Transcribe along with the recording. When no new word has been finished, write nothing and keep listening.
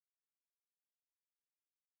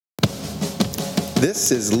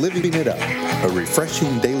This is Living It Up, a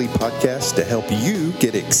refreshing daily podcast to help you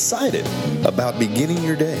get excited about beginning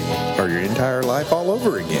your day or your entire life all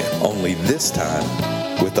over again. Only this time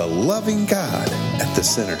with a loving God at the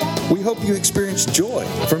center. We hope you experience joy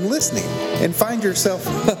from listening and find yourself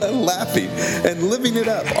laughing and living it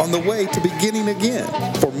up on the way to beginning again.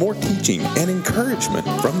 For more teaching and encouragement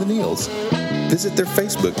from the Neals, visit their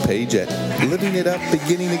Facebook page at Living It Up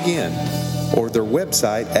Beginning Again or their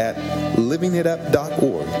website at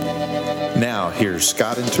livingitup.org. Now, here's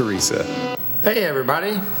Scott and Teresa. Hey,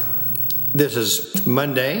 everybody. This is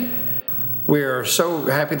Monday. We are so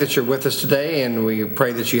happy that you're with us today, and we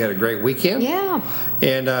pray that you had a great weekend. Yeah.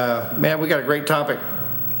 And, man, we got a great topic.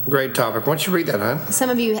 Great topic. Why don't you read that, hon? Some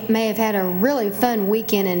of you may have had a really fun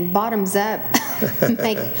weekend, and Bottoms Up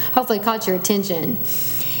hopefully caught your attention.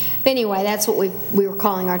 But anyway, that's what we were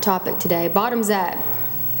calling our topic today, Bottoms Up.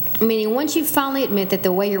 Meaning once you finally admit that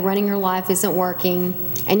the way you're running your life isn't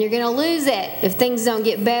working and you're going to lose it if things don't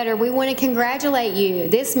get better, we want to congratulate you.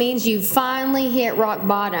 This means you finally hit rock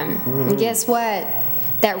bottom. Mm-hmm. And guess what?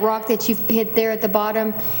 That rock that you hit there at the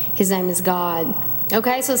bottom, his name is God.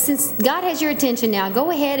 Okay, so since God has your attention now,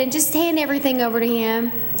 go ahead and just hand everything over to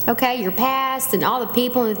him. Okay, your past and all the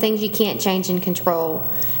people and the things you can't change and control.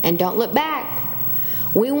 And don't look back.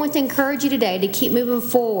 We want to encourage you today to keep moving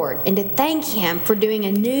forward and to thank him for doing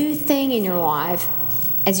a new thing in your life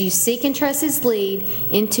as you seek and trust his lead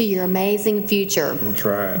into your amazing future. That's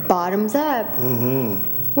right. Bottoms up.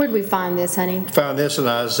 Mm-hmm. Where did we find this, honey? Found this in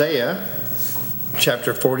Isaiah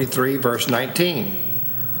chapter 43, verse 19.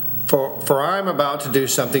 For I am about to do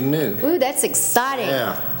something new. Ooh, that's exciting.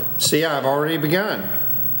 Yeah. See, I've already begun.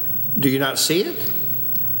 Do you not see it?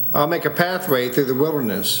 I'll make a pathway through the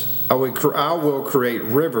wilderness. I will create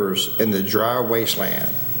rivers in the dry wasteland.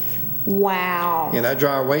 Wow. In that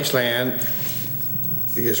dry wasteland,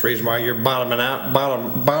 I guess the reason why you're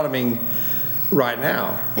bottoming right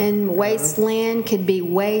now. And wasteland could be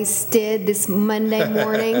wasted this Monday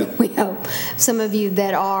morning. We hope some of you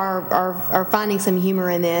that are finding some humor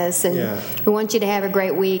in this, and we want you to have a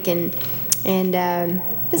great week. And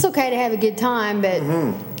it's okay to have a good time, but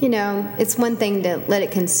you know, it's one thing to let it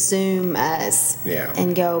consume us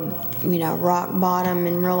and go, you know, rock bottom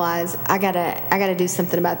and realize I gotta do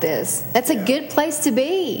something about this. That's a good place to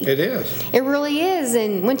be. It is. It really is.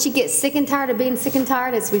 And once you get sick and tired of being sick and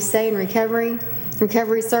tired, as we say in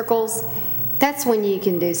recovery circles, that's when you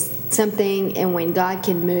can do something and when God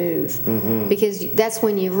can move. Mm-hmm. Because that's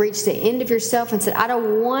when you've reached the end of yourself and said, I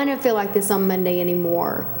don't want to feel like this on Monday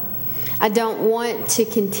anymore. I don't want to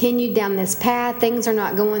continue down this path. Things are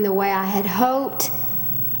not going the way I had hoped.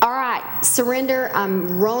 All right, surrender.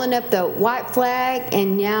 I'm rolling up the white flag,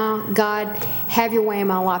 and now, God, have your way in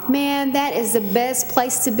my life. Man, that is the best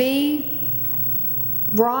place to be.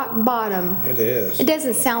 Rock bottom. It is. It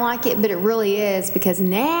doesn't sound like it, but it really is, because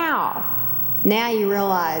now you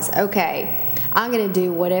realize, okay, I'm going to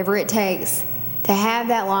do whatever it takes to have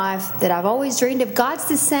that life that I've always dreamed of. God's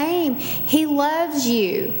the same. He loves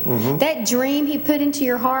you. Mm-hmm. That dream he put into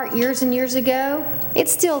your heart years and years ago,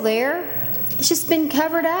 it's still there. It's just been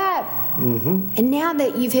covered up. Mm-hmm. And now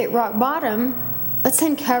that you've hit rock bottom, let's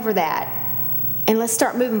uncover that. And let's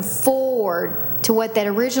start moving forward to what that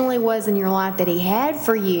originally was in your life that he had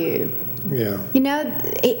for you. Yeah. You know,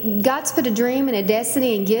 God's put a dream and a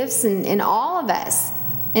destiny and gifts in all of us.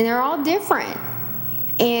 And they're all different.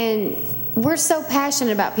 And we're so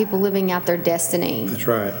passionate about people living out their destiny. That's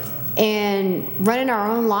right. And running our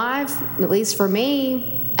own life, at least for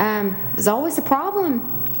me, was always a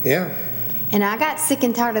problem. Yeah. And I got sick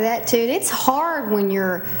and tired of that too. And it's hard when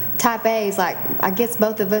you're type A's, like I guess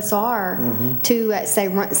both of us are, to say,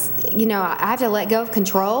 you know, I have to let go of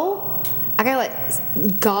control. I got to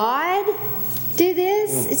let God do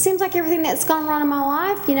this. It seems like everything that's gone wrong in my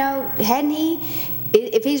life, you know, hadn't he?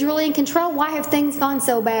 If he's really in control, why have things gone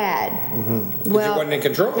so bad? Mm-hmm. Well, he wasn't in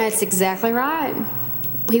control. That's exactly right.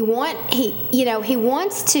 He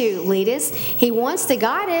wants to lead us. He wants to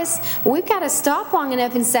guide us. But we've got to stop long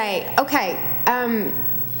enough and say, okay,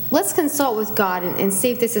 let's consult with God and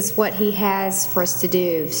see if this is what he has for us to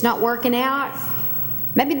do. If it's not working out,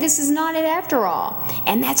 maybe this is not it after all.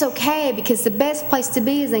 And that's okay, because the best place to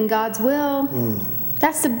be is in God's will.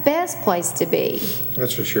 That's the best place to be.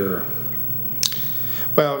 That's for sure.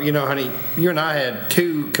 Well, you know, honey, you and I had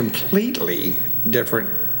two completely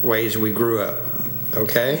different ways we grew up,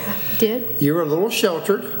 okay? Did? You were a little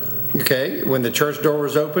sheltered, okay? When the church door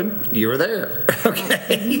was open, you were there,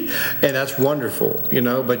 okay? And that's wonderful, you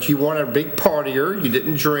know, but you weren't a big partier. You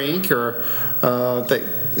didn't drink or,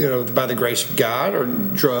 by the grace of God, or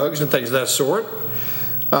drugs and things of that sort.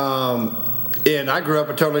 And I grew up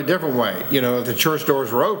a totally different way. You know, if the church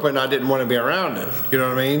doors were open, I didn't want to be around it. You know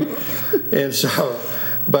what I mean? And so,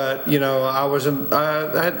 but you know, I was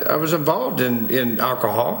involved in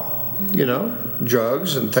alcohol, you know,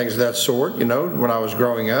 drugs and things of that sort. You know, when I was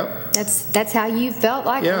growing up. That's how you felt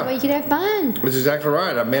like Yeah. the way you could have fun. That's exactly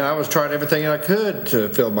right. I mean, I was trying everything I could to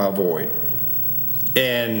fill my void.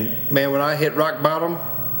 And man, when I hit rock bottom,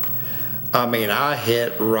 I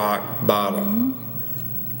hit rock bottom.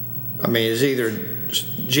 I mean, it's either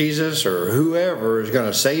Jesus or whoever is going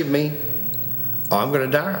to save me, or I'm going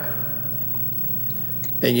to die.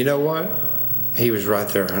 And you know what? He was right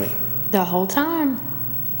there, honey. The whole time.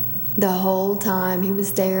 The whole time he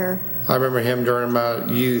was there. I remember him during my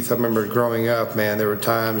youth. I remember growing up, man, there were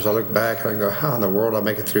times I look back and I go, how in the world did I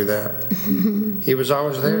make it through that? He was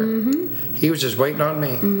always there. He was just waiting on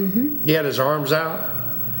me. He had his arms out,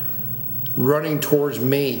 running towards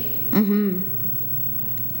me.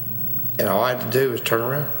 And all I had to do was turn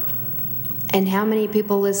around. And how many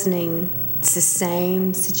people listening? It's the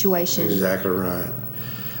same situation. Exactly right.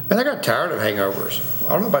 Man, I got tired of hangovers. I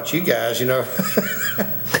don't know about you guys, you know.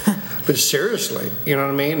 But seriously, you know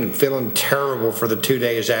what I mean? And feeling terrible for the 2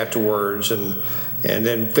 days afterwards, and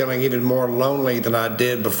then feeling even more lonely than I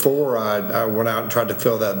did before I went out and tried to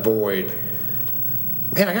fill that void.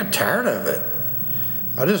 Man, I got tired of it.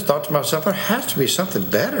 I just thought to myself, there has to be something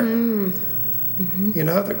better. You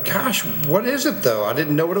know, gosh, what is it though? I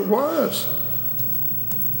didn't know what it was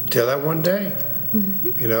until that one day.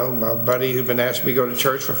 You know, my buddy who'd been asking me to go to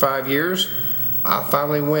church for 5 years, I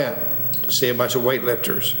finally went to see a bunch of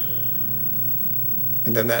weightlifters.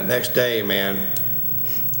 And then that next day, man,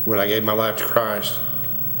 when I gave my life to Christ,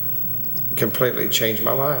 completely changed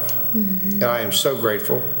my life. And I am so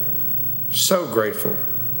grateful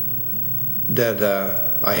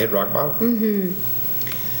that I hit rock bottom.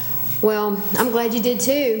 Well, I'm glad you did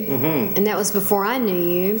too. And that was before I knew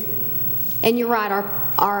you. And you're right,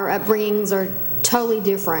 our upbringings are totally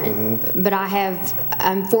different. But I have,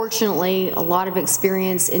 unfortunately, a lot of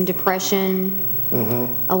experience in depression,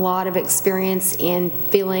 a lot of experience in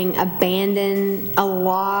feeling abandoned, a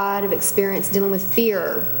lot of experience dealing with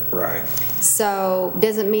fear. Right. So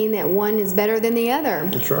doesn't mean that one is better than the other.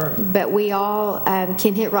 That's right. But we all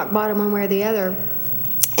can hit rock bottom one way or the other.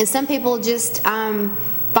 And some people just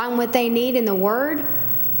find what they need in the Word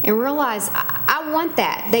and realize, I want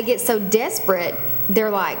that. They get so desperate, they're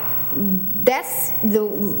like, that's the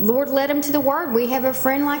Lord led them to the Word. We have a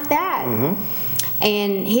friend like that.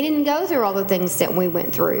 And he didn't go through all the things that we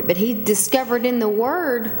went through, but he discovered in the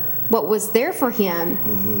Word what was there for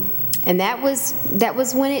him. And that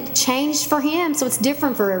was when it changed for him. So it's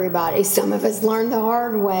different for everybody. Some of us learn the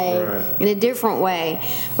hard way, in a different way.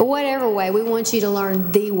 But whatever way, we want you to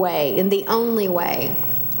learn the way and the only way.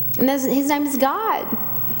 And his name is God.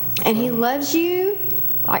 And he loves you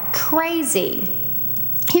like crazy.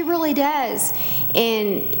 He really does.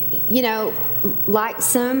 And, you know, like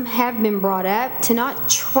some have been brought up, to not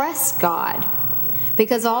trust God.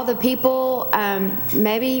 Because all the people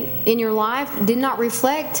maybe in your life did not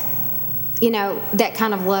reflect, you know, that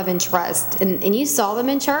kind of love and trust. And you saw them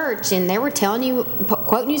in church, and they were telling you,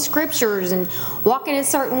 quoting you scriptures and walking a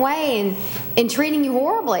certain way and treating you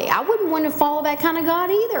horribly. I wouldn't want to follow that kind of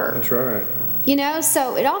God either. That's right. You know,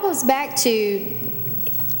 so it all goes back to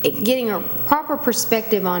getting a proper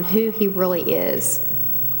perspective on who he really is.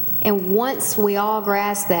 And once we all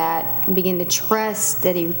grasp that and begin to trust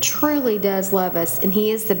that he truly does love us and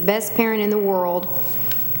he is the best parent in the world,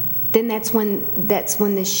 then that's when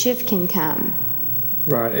the shift can come.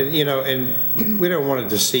 Right. And, you know, and we don't want to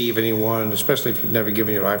deceive anyone, especially if you've never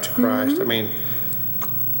given your life to Christ. I mean,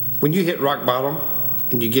 when you hit rock bottom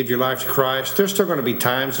and you give your life to Christ, there's still going to be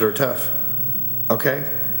times that are tough, okay,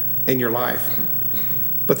 in your life.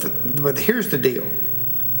 But here's the deal.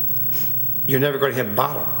 You're never going to hit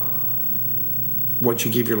bottom once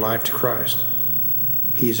you give your life to Christ.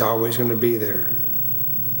 He's always going to be there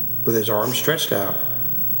with his arms stretched out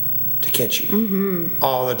to catch you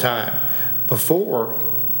all the time.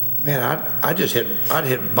 Before, man, I'd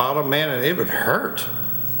hit bottom, man, and it would hurt.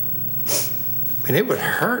 I mean, it would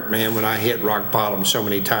hurt, man, when I hit rock bottom so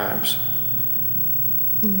many times.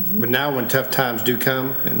 But now when tough times do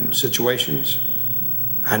come in situations,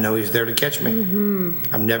 I know he's there to catch me.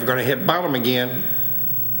 I'm never going to hit bottom again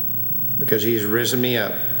because he's risen me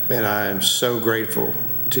up. And I am so grateful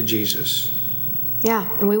to Jesus. Yeah,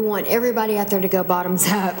 and we want everybody out there to go bottoms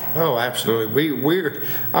up. Oh, absolutely.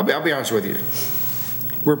 I'll be honest with you.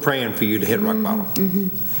 We're praying for you to hit rock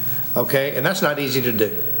bottom. Okay? And that's not easy to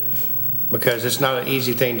do because it's not an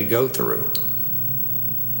easy thing to go through.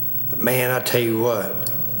 But man, I tell you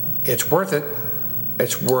what, it's worth it.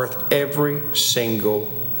 It's worth every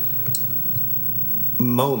single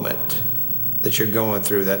moment that you're going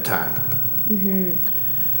through that time. Mm-hmm.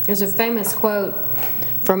 There's a famous quote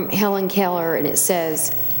from Helen Keller, and it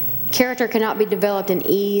says, "Character cannot be developed in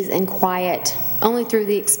ease and quiet. Only through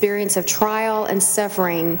the experience of trial and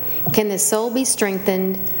suffering can the soul be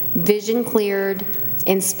strengthened, vision cleared,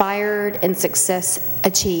 inspired, and success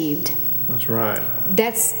achieved." That's right.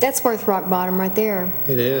 That's worth rock bottom right there.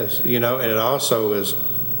 It is, and it also is,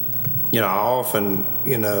 I often,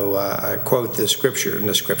 I quote this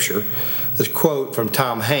quote from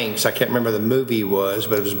Tom Hanks. I can't remember the movie it was,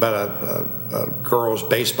 but it was about a girls'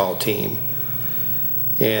 baseball team.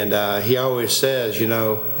 And he always says,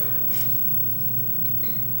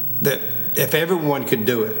 that if everyone could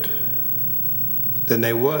do it, then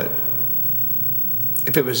they would.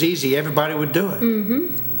 If it was easy, everybody would do it.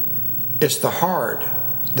 Mm-hmm. It's the hard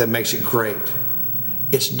that makes it great.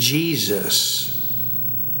 It's Jesus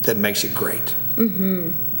that makes it great.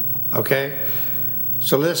 Mm-hmm. Okay?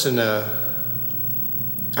 So listen,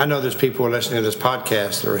 I know there's people who are listening to this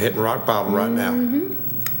podcast that are hitting rock bottom right now. Mm-hmm.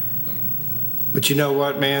 But you know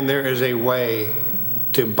what, man? There is a way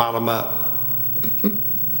to bottom up.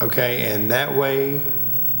 Okay? And that way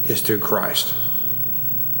is through Christ.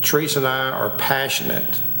 Teresa and I are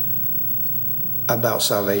passionate about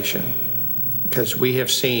salvation because we have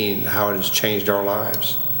seen how it has changed our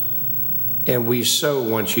lives. And we so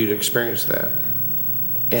want you to experience that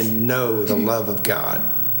and know the love of God.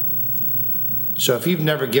 So if you've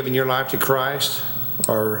never given your life to Christ,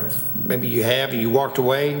 or maybe you have and you walked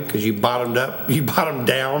away because you bottomed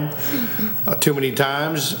down too many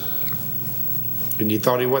times and you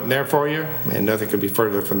thought he wasn't there for you, man, nothing could be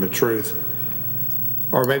further from the truth.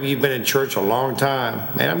 Or maybe you've been in church a long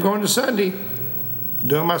time. Man, I'm going to Sunday,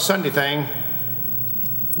 doing my Sunday thing,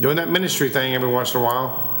 doing that ministry thing every once in a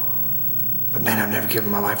while. But man, I've never given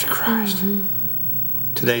my life to Christ.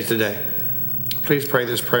 Mm-hmm. Today's the day. Please pray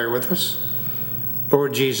this prayer with us.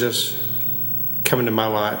 Lord Jesus, come into my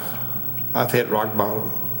life. I've hit rock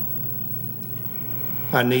bottom.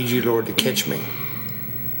 I need you, Lord, to catch me.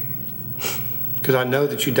 Because I know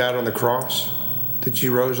that you died on the cross, that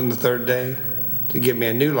you rose on the third day to give me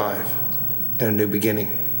a new life and a new beginning.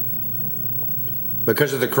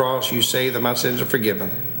 Because of the cross, you say that my sins are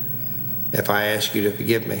forgiven. If I ask you to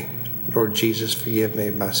forgive me, Lord Jesus, forgive me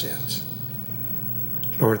of my sins.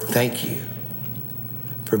 Lord, thank you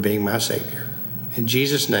for being my Savior. In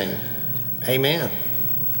Jesus' name, amen.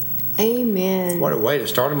 Amen. What a way to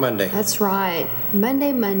start a Monday. That's right.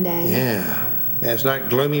 Monday. Yeah. It's not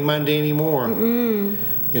gloomy Monday anymore. Mm-mm.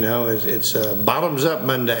 It's bottoms up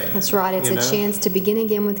Monday. That's right. It's a chance to begin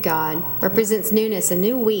again with God. Represents newness, a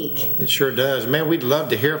new week. It sure does. Man, we'd love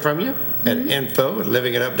to hear from you at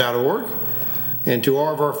info@livingitup.org. And to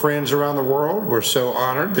all of our friends around the world, we're so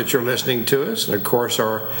honored that you're listening to us. And, of course,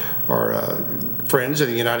 our friends in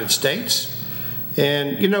the United States.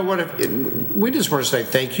 And you know what? We just want to say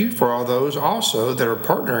thank you for all those also that are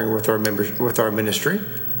partnering with our members, with our ministry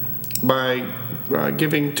by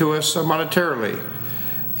giving to us monetarily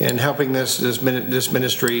and helping this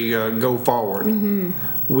ministry go forward.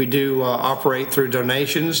 Mm-hmm. We do operate through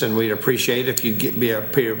donations, and we'd appreciate if you be a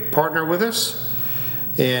partner with us.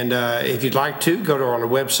 And if you'd like to, go to our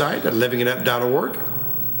website at livingitup.org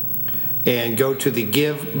and go to the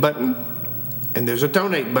Give button, and there's a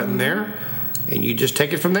Donate button there, and you just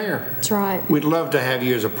take it from there. That's right. We'd love to have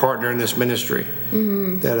you as a partner in this ministry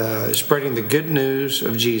that is spreading the good news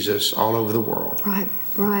of Jesus all over the world.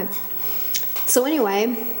 Right. So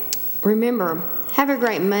anyway, remember, have a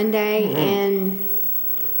great Monday, and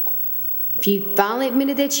if you finally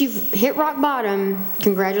admitted that you've hit rock bottom,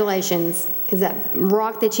 congratulations. Because that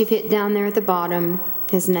rock that you've hit down there at the bottom,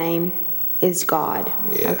 his name is God.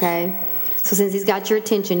 Yes. Okay? So since he's got your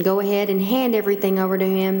attention, go ahead and hand everything over to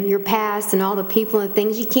him, your past and all the people and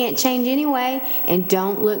things you can't change anyway, and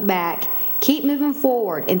don't look back. Keep moving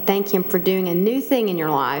forward and thank him for doing a new thing in your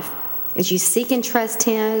life as you seek and trust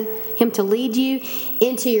him to lead you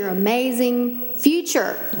into your amazing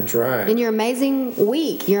future. That's right. In your amazing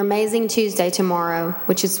week, your amazing Tuesday tomorrow,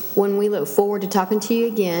 which is when we look forward to talking to you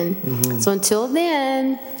again. Mm-hmm. So until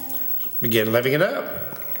then, begin living it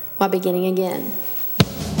up while beginning again.